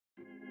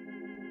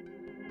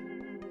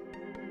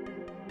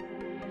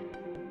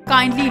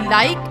Kindly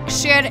like,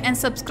 share and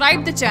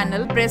subscribe the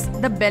channel. Press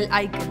the bell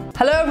icon.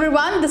 Hello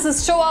everyone, this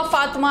is Shoa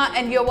Fatma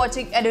and you're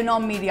watching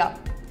EDUNOM Media.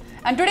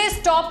 And today's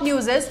top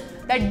news is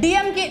that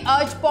DMK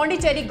urged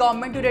Puducherry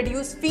government to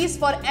reduce fees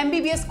for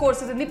MBBS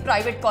courses in the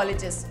private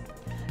colleges.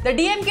 The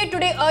DMK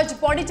today urged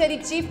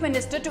Puducherry Chief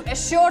Minister to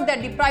assure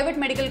that the private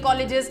medical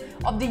colleges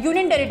of the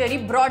Union Territory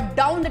brought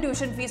down the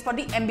tuition fees for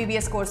the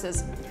MBBS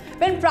courses.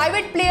 When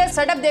private players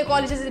set up their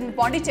colleges in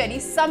Puducherry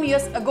some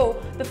years ago,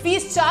 the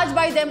fees charged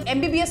by them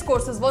MBBS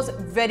courses was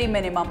very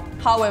minimum.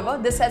 However,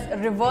 this has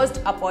reversed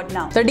upward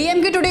now. The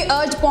DMK today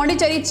urged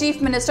Puducherry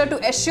Chief Minister to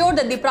assure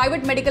that the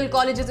private medical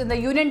colleges in the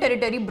Union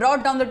Territory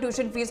brought down the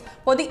tuition fees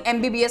for the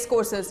MBBS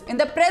courses. In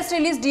the press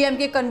release,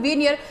 DMK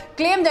convener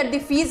claimed that the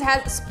fees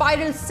has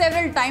spiraled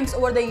several times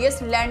over the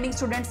years, landing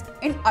students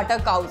in utter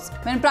chaos.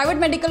 When private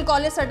medical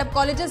colleges set up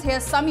colleges here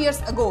some years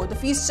ago, the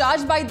fees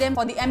charged by them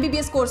for the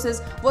MBBS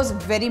courses was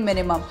very minimum.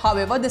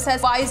 However, this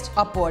has revised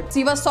upward.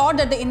 Siva sought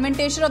that the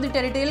invitation of the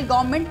territorial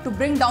government to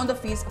bring down the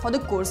fees for the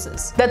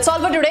courses. That's all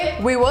for today,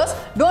 viewers.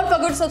 Don't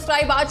forget to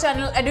subscribe our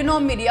channel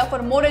EDUNOM Media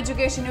for more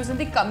education news in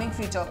the coming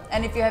future.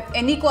 And if you have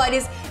any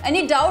queries,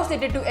 any doubts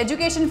related to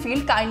education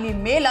field, kindly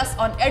mail us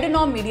on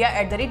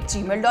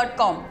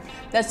edunommedia@gmail.com.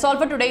 That's all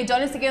for today.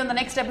 Join us again on the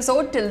next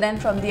episode. Till then,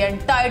 from the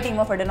entire team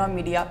of EDUNOM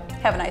Media,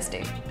 have a nice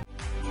day.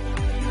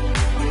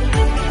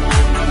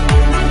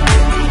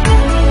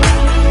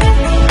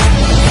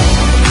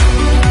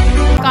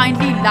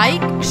 Kindly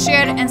like,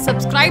 share and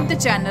subscribe the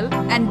channel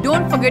and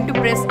don't forget to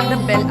press the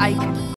bell icon.